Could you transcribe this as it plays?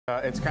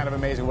It's kind of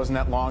amazing. It wasn't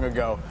that long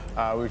ago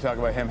we were talking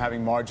about him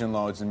having margin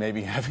loans and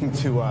maybe having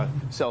to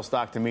sell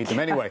stock to meet them.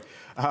 Anyway,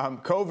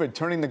 COVID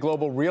turning the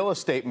global real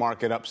estate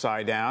market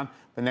upside down.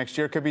 The next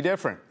year could be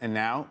different. And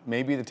now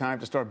maybe the time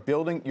to start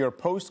building your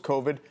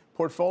post-COVID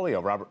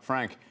portfolio. Robert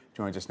Frank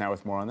joins us now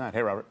with more on that.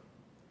 Hey, Robert.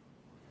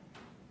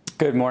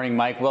 Good morning,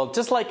 Mike. Well,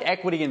 just like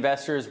equity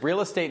investors, real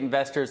estate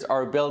investors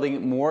are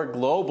building more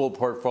global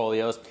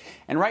portfolios.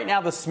 And right now,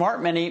 the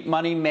smart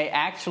money may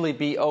actually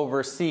be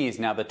overseas.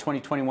 Now, the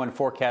 2021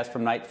 forecast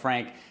from Knight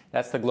Frank,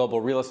 that's the global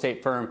real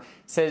estate firm,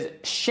 says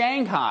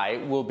Shanghai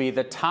will be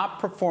the top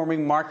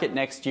performing market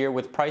next year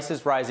with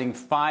prices rising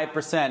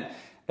 5%.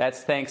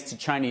 That's thanks to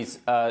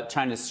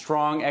China's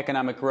strong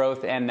economic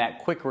growth and that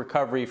quick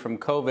recovery from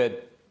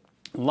COVID.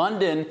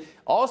 London,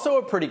 also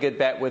a pretty good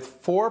bet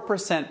with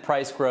 4%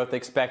 price growth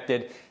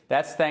expected.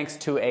 That's thanks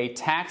to a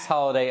tax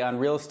holiday on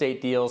real estate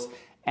deals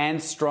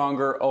and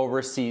stronger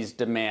overseas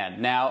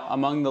demand. Now,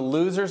 among the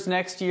losers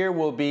next year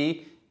will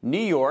be New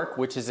York,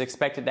 which is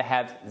expected to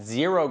have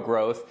zero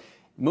growth,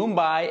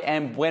 Mumbai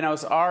and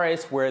Buenos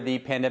Aires, where the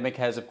pandemic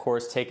has, of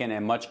course, taken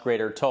a much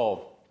greater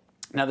toll.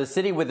 Now, the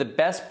city with the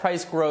best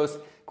price growth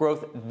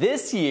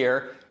this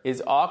year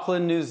is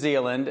Auckland, New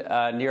Zealand.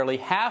 Nearly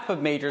half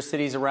of major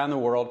cities around the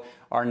world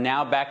are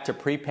now back to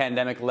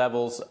pre-pandemic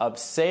levels of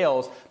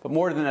sales, but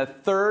more than a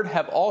third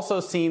have also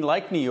seen,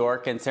 like New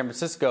York and San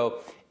Francisco,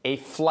 a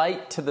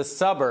flight to the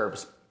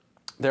suburbs.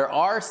 There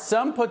are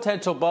some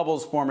potential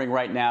bubbles forming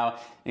right now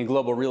in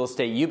global real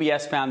estate.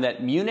 UBS found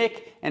that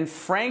Munich and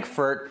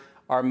Frankfurt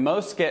are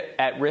most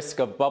at risk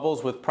of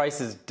bubbles, with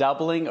prices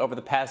doubling over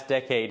the past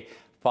decade,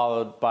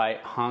 followed by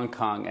Hong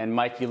Kong. And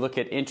Mike, you look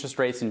at interest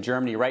rates in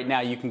Germany. Right now,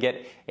 you can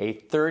get a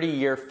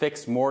 30-year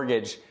fixed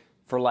mortgage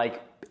for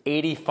like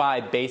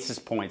 85 basis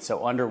points,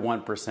 so under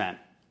 1%.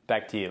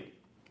 Back to you.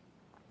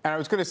 And I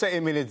was going to say, I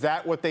mean, is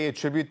that what they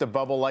attribute the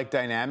bubble-like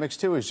dynamics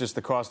to, is just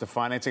the cost of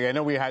financing? I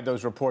know we had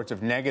those reports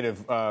of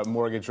negative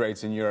mortgage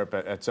rates in Europe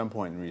at some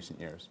point in recent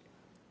years.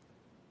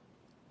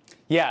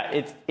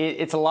 Yeah,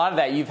 it's a lot of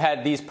that. You've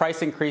had these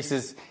price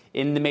increases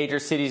in the major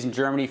cities in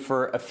Germany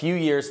for a few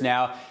years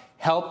now,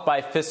 helped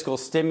by fiscal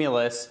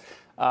stimulus.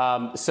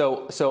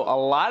 So a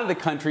lot of the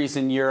countries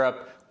in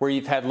Europe where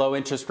you've had low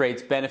interest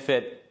rates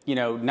benefit,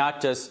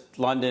 not just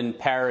London,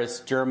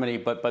 Paris, Germany,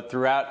 but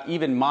throughout,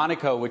 even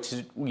Monaco, which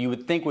you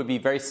would think would be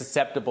very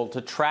susceptible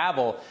to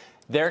travel.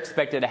 They're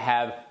expected to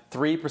have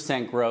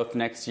 3% growth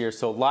next year.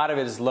 So a lot of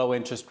it is low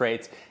interest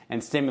rates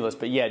and stimulus.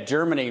 But yeah,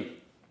 Germany,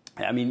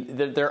 I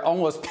mean, they're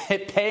almost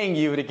paying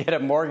you to get a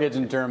mortgage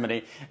in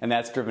Germany, and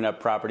that's driven up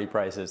property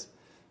prices.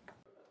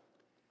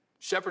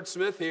 Shepard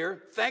Smith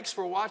here. Thanks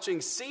for watching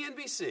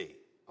CNBC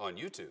on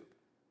YouTube.